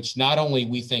 which not only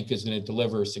we think is going to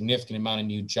deliver a significant amount of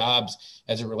new jobs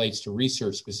as it relates to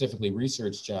research, specifically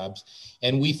research jobs,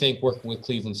 and we think working with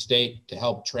Cleveland State to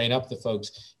help train up the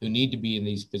folks who need to be in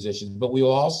these positions, but we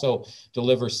will also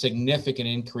deliver significant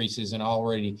increases in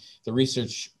already the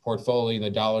research portfolio and the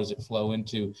dollars that flow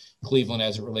into Cleveland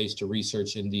as it relates to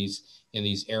research in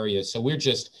these areas. So we're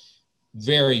just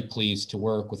very pleased to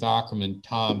work with Akram,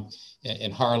 Tom,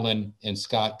 and Harlan and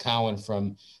Scott Cowan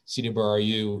from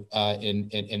CWRU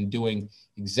in doing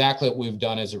exactly what we've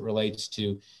done as it relates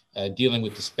to dealing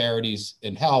with disparities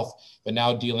in health, but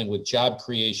now dealing with job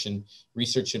creation,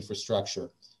 research infrastructure.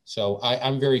 So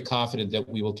I'm very confident that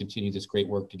we will continue this great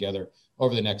work together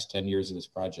over the next 10 years of this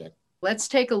project. Let's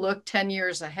take a look 10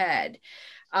 years ahead.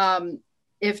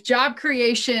 If job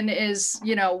creation is,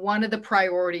 one of the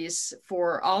priorities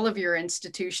for all of your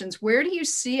institutions, where do you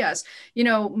see us?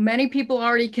 Many people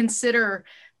already consider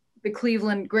the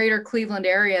greater Cleveland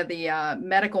area, the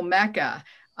medical mecca.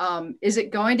 Is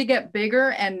it going to get bigger?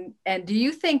 And do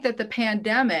you think that the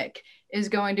pandemic is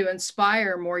going to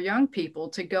inspire more young people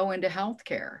to go into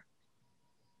healthcare?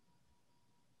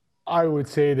 I would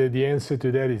say that the answer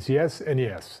to that is yes and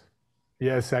yes.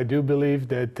 Yes, I do believe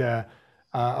that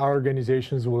our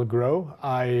organizations will grow.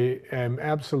 I am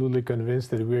absolutely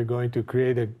convinced that we're going to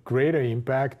create a greater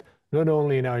impact, not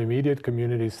only in our immediate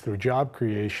communities through job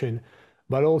creation,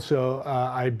 but also,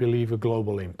 I believe, a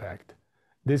global impact.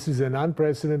 This is an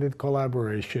unprecedented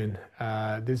collaboration.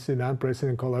 This is an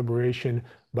unprecedented collaboration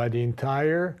by the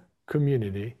entire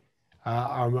community,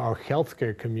 our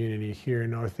healthcare community here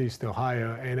in Northeast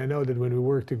Ohio. And I know that when we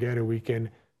work together, we can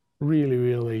really,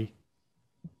 really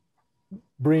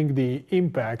bring the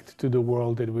impact to the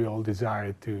world that we all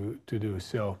desire to do.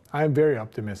 So I'm very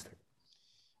optimistic.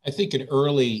 I think an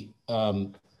early,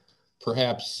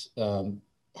 perhaps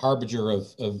harbinger of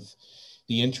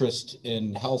the interest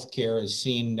in healthcare is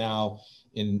seen now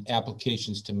in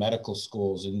applications to medical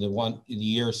schools. In the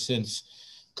year since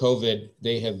COVID,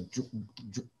 they have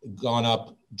gone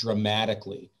up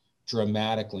dramatically.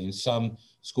 In some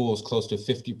schools, close to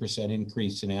 50%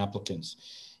 increase in applicants.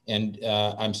 And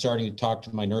I'm starting to talk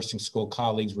to my nursing school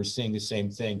colleagues. We're seeing the same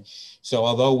thing. So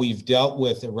although we've dealt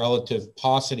with a relative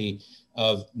paucity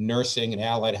of nursing and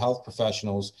allied health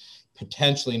professionals,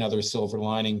 potentially another silver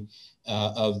lining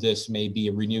of this may be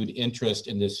a renewed interest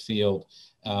in this field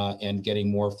and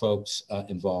getting more folks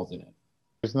involved in it.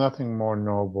 There's nothing more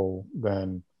noble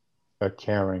than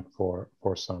caring for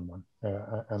someone,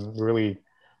 and really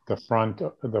the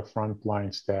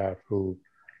frontline staff who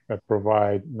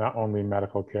provide not only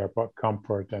medical care but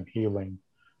comfort and healing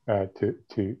to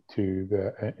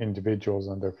the individuals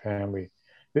and their family.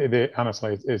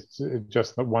 Honestly, it's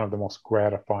just one of the most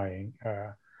gratifying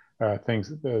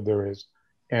things there is.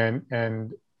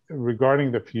 And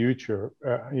regarding the future,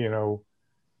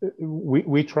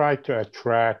 we try to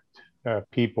attract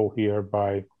people here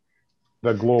by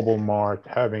the global mart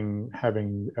having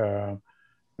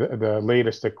the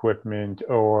latest equipment,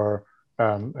 or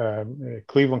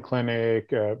Cleveland Clinic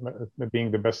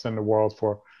being the best in the world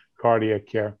for cardiac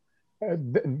care.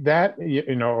 That,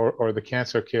 or the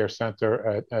Cancer Care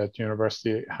Center at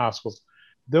University Hospitals,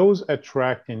 those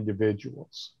attract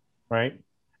individuals, right?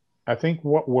 I think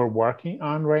what we're working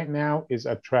on right now is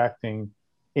attracting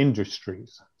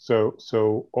industries.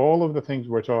 So all of the things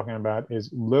we're talking about is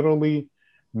literally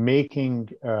making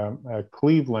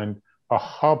Cleveland a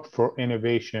hub for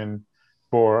innovation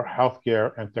for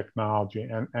healthcare and technology.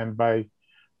 And by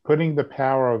putting the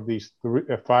power of these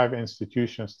 5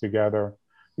 institutions together,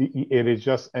 it is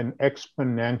just an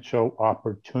exponential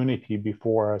opportunity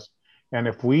before us. And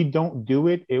if we don't do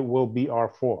it, it will be our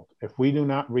fault. If we do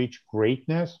not reach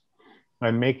greatness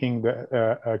and making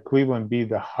the Cleveland be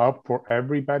the hub for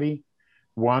everybody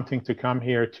wanting to come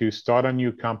here to start a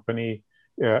new company,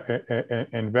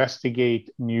 investigate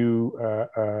new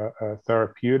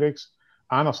therapeutics,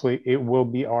 honestly, it will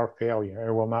be our failure.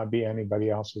 It will not be anybody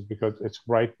else's, because it's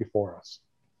right before us.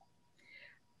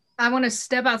 I want to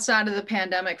step outside of the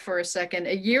pandemic for a second.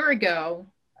 A year ago,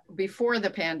 before the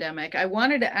pandemic, I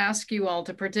wanted to ask you all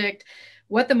to predict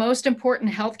what the most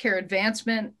important healthcare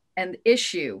advancement and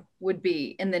issue would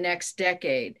be in the next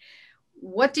decade.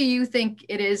 What do you think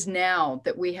it is now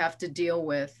that we have to deal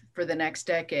with for the next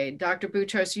decade? Dr.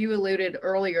 Boutros, you alluded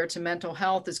earlier to mental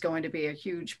health is going to be a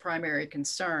huge primary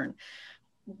concern.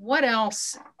 What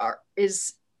else are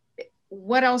the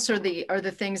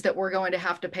things that we're going to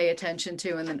have to pay attention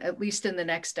to, and at least in the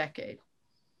next decade?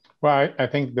 Well, I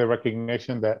think the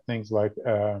recognition that things like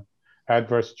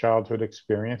adverse childhood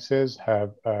experiences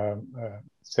have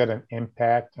set an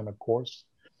impact and a course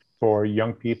for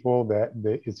young people, that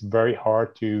it's very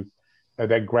hard to,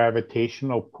 that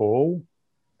gravitational pull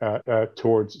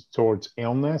towards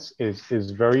illness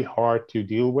is very hard to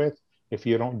deal with if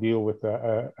you don't deal with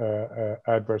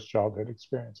adverse childhood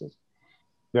experiences.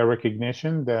 The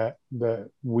recognition that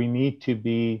we need to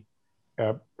be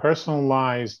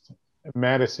personalized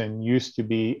medicine used to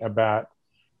be about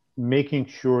making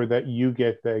sure that you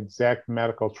get the exact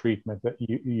medical treatment that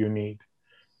you need.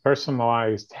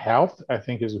 Personalized health, I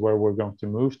think, is where we're going to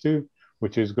move to,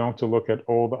 which is going to look at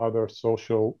all the other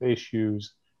social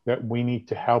issues that we need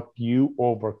to help you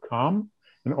overcome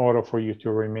in order for you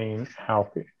to remain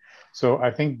healthy. So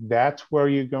I think that's where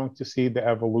you're going to see the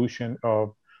evolution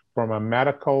of, from a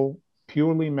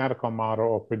purely medical model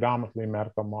or predominantly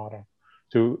medical model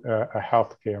to a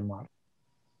healthcare model.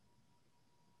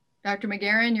 Dr.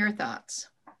 McGarren, your thoughts?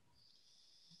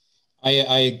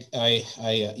 I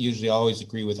usually always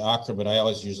agree with Akram, but I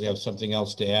always usually have something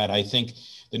else to add. I think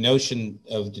the notion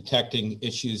of detecting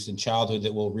issues in childhood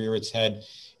that will rear its head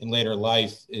in later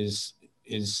life is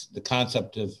the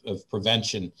concept of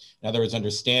prevention. In other words,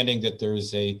 understanding that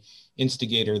there's a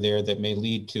instigator there that may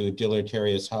lead to a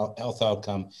deleterious health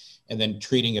outcome, and then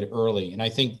treating it early. And I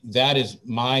think that is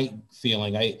my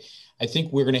feeling. I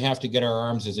think we're going to have to get our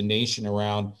arms as a nation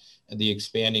around the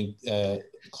expanding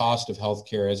cost of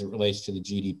healthcare as it relates to the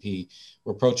GDP.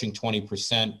 We're approaching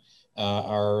 20%.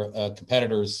 Our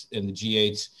competitors in the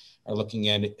G8s are looking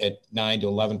at 9 to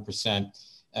 11%.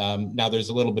 Now, there's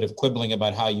a little bit of quibbling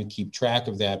about how you keep track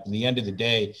of that. But at the end of the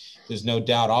day, there's no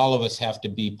doubt all of us have to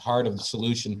be part of the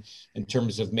solution in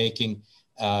terms of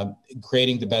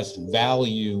creating the best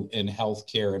value in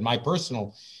healthcare. And my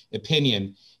personal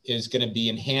opinion is going to be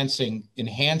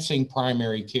enhancing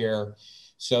primary care,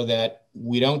 so that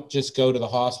we don't just go to the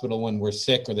hospital when we're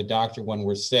sick or the doctor when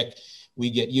we're sick. We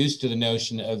get used to the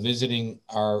notion of visiting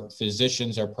our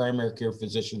physicians, our primary care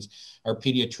physicians, our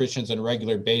pediatricians on a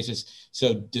regular basis,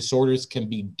 so disorders can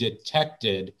be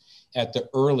detected at the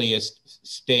earliest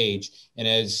stage. And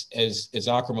as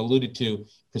Akram alluded to,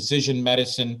 precision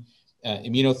medicine,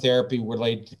 immunotherapy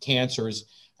related to cancers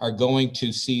are going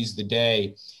to seize the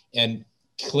day. And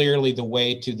clearly the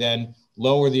way to then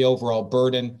lower the overall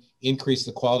burden, increase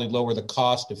the quality, lower the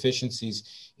cost,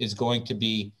 efficiencies, is going to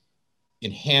be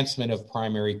enhancement of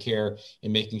primary care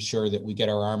and making sure that we get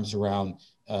our arms around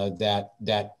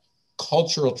that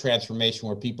cultural transformation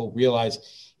where people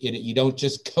realize you don't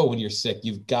just go when you're sick,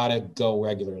 you've got to go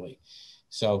regularly.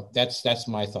 So that's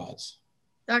my thoughts.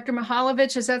 Dr.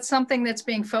 Mihaljevic, is that something that's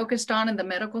being focused on in the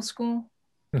medical school?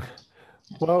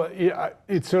 Well, yeah,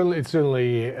 it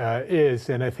certainly is.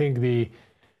 And I think the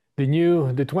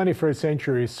 21st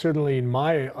century is certainly, in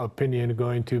my opinion,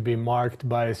 going to be marked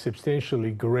by a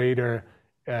substantially greater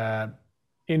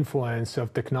influence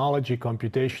of technology,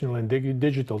 computational and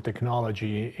digital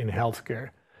technology in healthcare,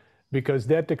 because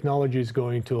that technology is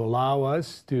going to allow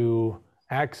us to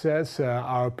access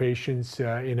our patients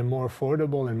in a more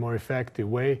affordable and more effective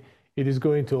way. It is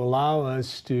going to allow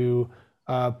us to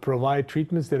provide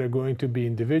treatments that are going to be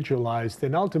individualized,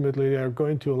 and ultimately they are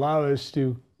going to allow us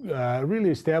to really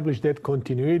establish that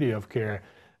continuity of care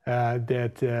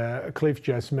that Cliff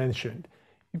just mentioned.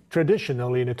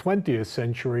 Traditionally, in the 20th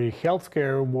century,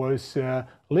 healthcare was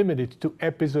limited to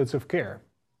episodes of care.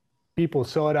 People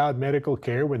sought out medical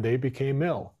care when they became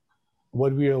ill.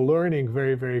 What we are learning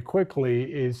very, very quickly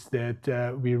is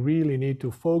that we really need to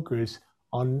focus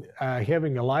on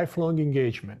having a lifelong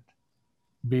engagement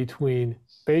between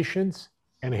patients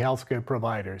and healthcare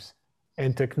providers.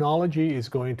 And technology is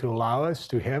going to allow us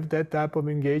to have that type of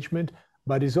engagement,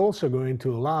 but is also going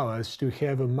to allow us to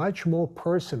have a much more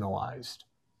personalized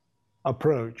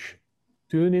approach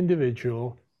to an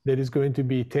individual that is going to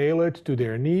be tailored to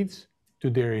their needs, to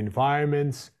their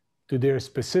environments, to their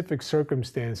specific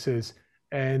circumstances.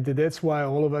 And that's why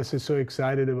all of us are so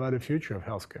excited about the future of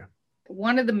healthcare.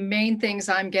 One of the main things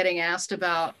I'm getting asked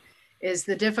about is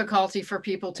the difficulty for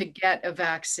people to get a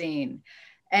vaccine.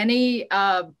 Any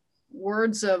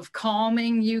words of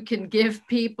calming you can give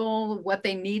people, what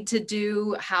they need to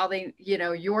do, how they,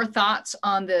 your thoughts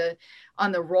on the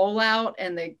rollout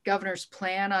and the governor's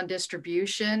plan on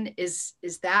distribution? Is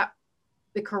that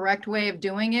the correct way of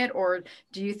doing it, or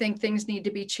do you think things need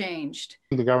to be changed?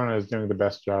 The governor is doing the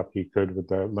best job he could with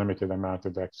the limited amount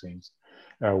of vaccines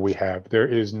we have. There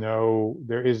is no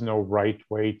right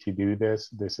way to do this.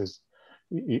 This is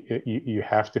you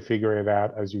have to figure it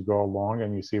out as you go along,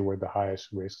 and you see where the highest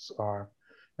risks are,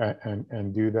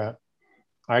 and do that.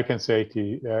 I can say to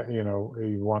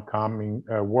you want calming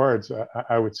words.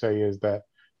 I would say is that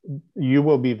you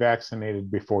will be vaccinated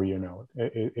before you know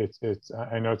it.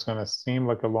 I know it's going to seem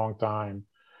like a long time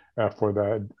for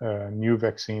the new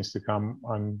vaccines to come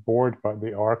on board, but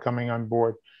they are coming on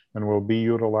board, and we'll be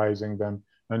utilizing them.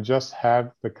 And just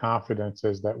have the confidence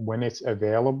is that when it's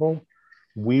available,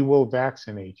 we will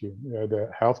vaccinate you.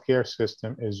 The healthcare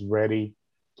system is ready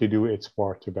to do its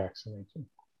part to vaccinate you.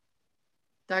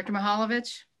 Dr. Mihaljevic?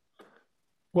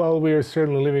 Well, we are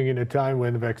certainly living in a time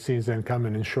when vaccines are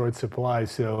coming in short supply,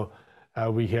 so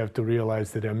we have to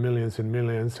realize that there are millions and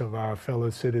millions of our fellow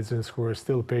citizens who are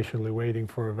still patiently waiting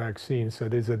for a vaccine. So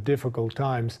these are difficult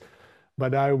times,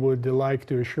 but I would like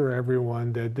to assure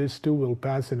everyone that this too will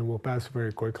pass, and it will pass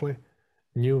very quickly.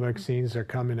 New vaccines are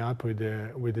coming up with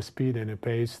a speed and a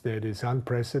pace that is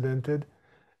unprecedented.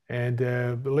 And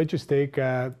let's just take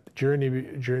a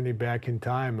journey back in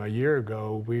time. A year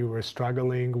ago, we were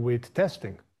struggling with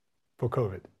testing for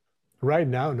COVID. Right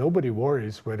now, nobody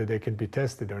worries whether they can be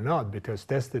tested or not, because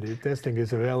testing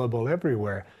is available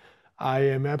everywhere. I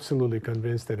am absolutely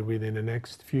convinced that within the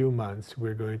next few months,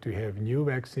 we're going to have new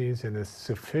vaccines and a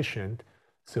sufficient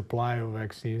supply of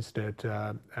vaccines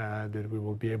that we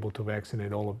will be able to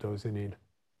vaccinate all of those in need.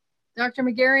 Dr.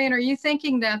 Megarian, are you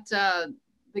thinking that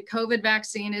the COVID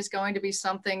vaccine is going to be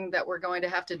something that we're going to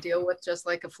have to deal with just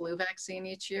like a flu vaccine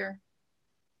each year?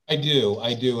 I do.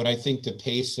 And I think the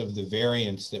pace of the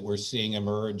variants that we're seeing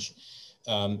emerge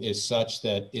is such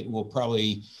that it will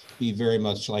probably be very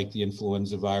much like the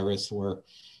influenza virus, where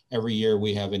every year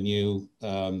we have a new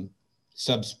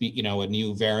subspecies, a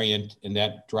new variant, and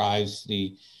that drives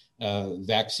the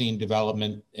vaccine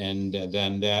development. And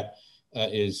then that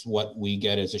is what we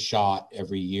get as a shot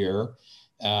every year.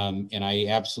 And I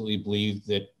absolutely believe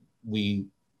that we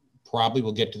probably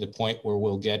will get to the point where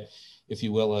we'll get, if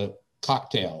you will, a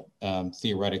cocktail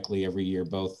theoretically every year,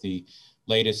 both the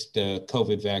latest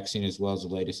COVID vaccine as well as the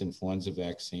latest influenza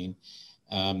vaccine.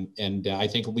 And I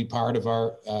think it'll be part of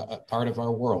our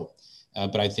world.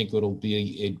 But I think it'll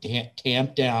be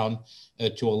tamped down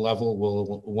to a level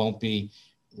where it won't be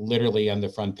literally on the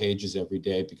front pages every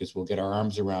day, because we'll get our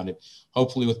arms around it,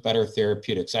 hopefully with better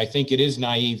therapeutics. I think it is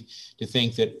naive to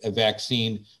think that a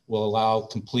vaccine will allow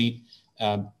complete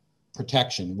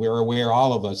protection. We're aware,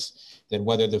 all of us, that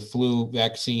whether the flu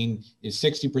vaccine is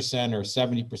 60% or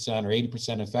 70% or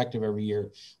 80% effective every year,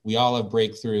 we all have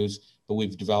breakthroughs, but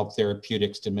we've developed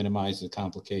therapeutics to minimize the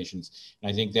complications.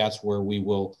 And I think that's where we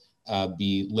will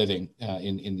be living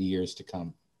in the years to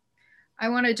come. I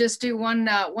want to just do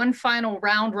one final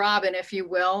round robin, if you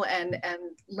will, and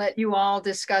let you all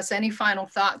discuss any final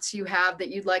thoughts you have that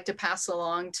you'd like to pass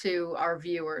along to our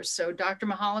viewers. So Dr.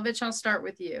 Mihaljevic, I'll start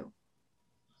with you.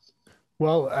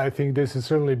 Well, I think this has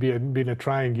certainly been a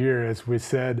trying year, as we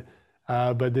said,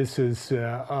 but this has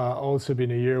also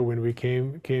been a year when we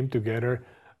came together.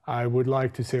 I would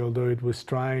like to say, although it was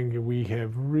trying, we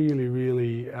have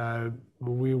really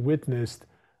we witnessed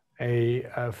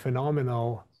a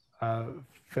phenomenal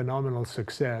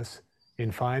success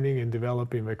in finding and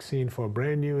developing vaccine for a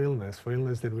brand new illness, for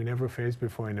illness that we never faced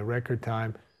before in a record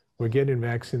time. We're getting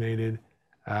vaccinated.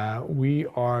 We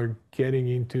are getting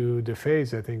into the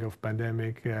phase, I think, of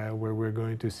pandemic where we're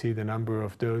going to see the number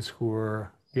of those who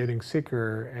are getting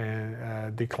sicker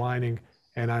and declining,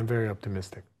 and I'm very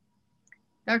optimistic.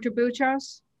 Dr.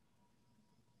 Bouchos?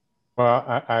 Well,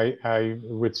 I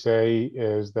would say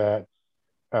is that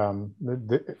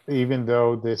even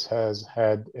though this has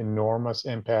had enormous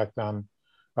impact on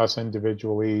us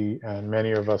individually, and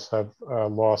many of us have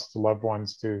lost loved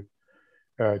ones to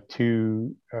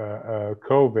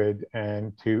COVID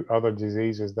and to other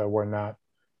diseases that were not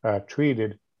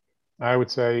treated, I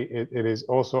would say it has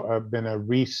also been a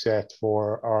reset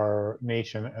for our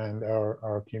nation and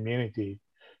our community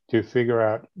to figure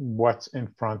out what's in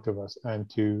front of us and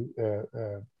to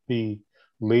be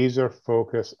laser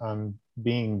focused on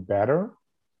being better,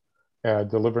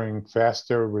 delivering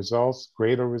faster results,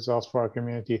 greater results for our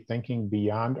community, thinking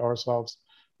beyond ourselves,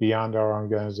 beyond our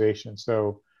organization.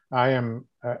 So I am,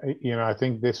 I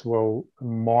think this will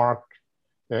mark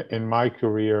in my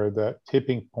career the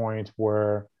tipping point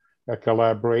where a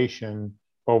collaboration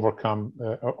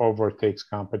overtakes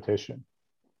competition.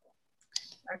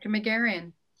 Dr.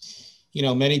 Megarian.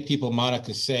 Many people,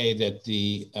 Monica, say that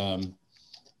the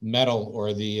mettle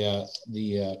or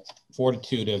the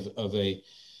fortitude of a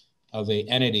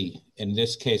entity, in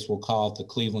this case we'll call it the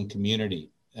Cleveland community,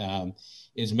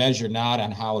 is measured not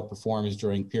on how it performs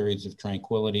during periods of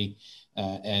tranquility,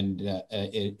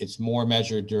 it's more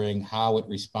measured during how it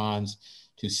responds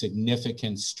to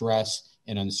significant stress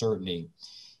and uncertainty.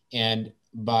 And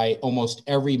by almost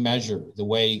every measure, the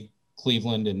way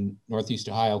Cleveland and Northeast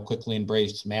Ohio quickly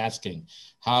embraced masking,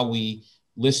 how we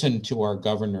listened to our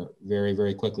governor very,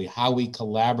 very quickly, how we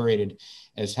collaborated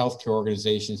as healthcare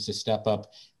organizations to step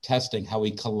up testing, how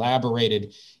we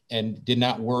collaborated and did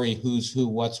not worry who's who,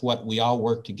 what's what, we all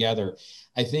worked together.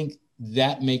 I think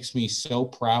that makes me so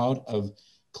proud of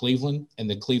Cleveland and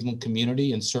the Cleveland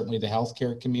community, and certainly the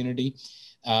healthcare community.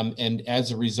 And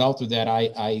as a result of that,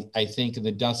 I think, and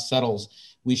the dust settles,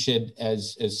 we should,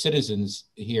 as citizens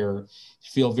here,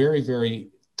 feel very, very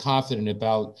confident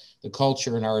about the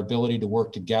culture and our ability to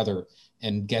work together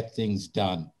and get things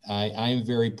done. I am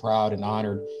very proud and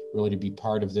honored really to be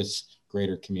part of this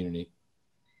greater community.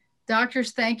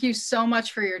 Doctors, thank you so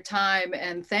much for your time,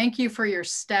 and thank you for your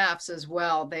staffs as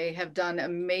well. They have done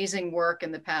amazing work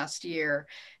in the past year.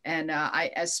 And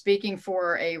as speaking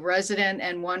for a resident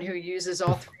and one who uses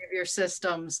all three of your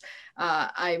systems,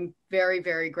 I'm very,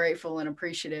 very grateful and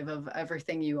appreciative of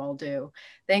everything you all do.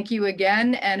 Thank you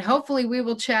again, and hopefully we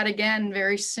will chat again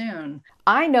very soon.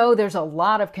 I know there's a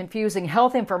lot of confusing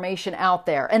health information out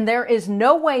there, and there is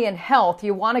no way in health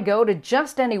you want to go to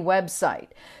just any website.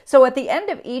 So at the end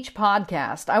of each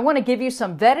podcast, I want to give you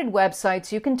some vetted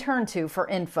websites you can turn to for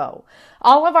info.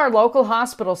 All of our local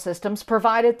hospital systems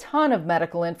provide a ton of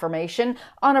medical information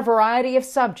on a variety of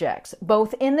subjects,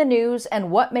 both in the news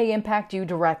and what may impact you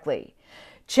directly.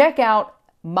 Check out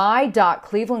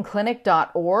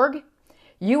my.clevelandclinic.org,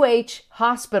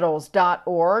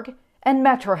 uhhospitals.org, and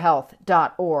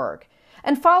metrohealth.org.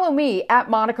 And follow me at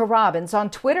Monica Robbins on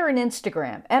Twitter and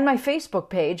Instagram, and my Facebook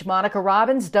page, Monica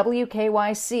Robbins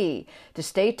WKYC, to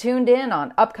stay tuned in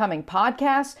on upcoming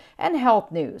podcasts and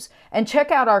health news. And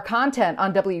check out our content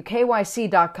on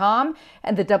WKYC.com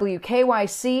and the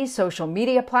WKYC social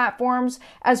media platforms,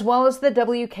 as well as the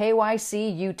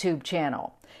WKYC YouTube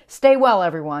channel. Stay well,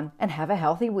 everyone, and have a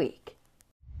healthy week.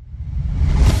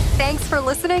 Thanks for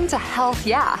listening to Health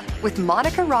Yeah with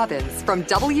Monica Robbins from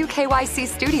WKYC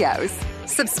Studios.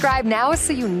 Subscribe now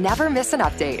so you never miss an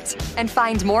update. And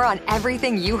find more on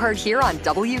everything you heard here on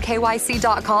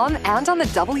WKYC.com and on the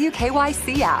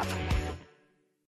WKYC app.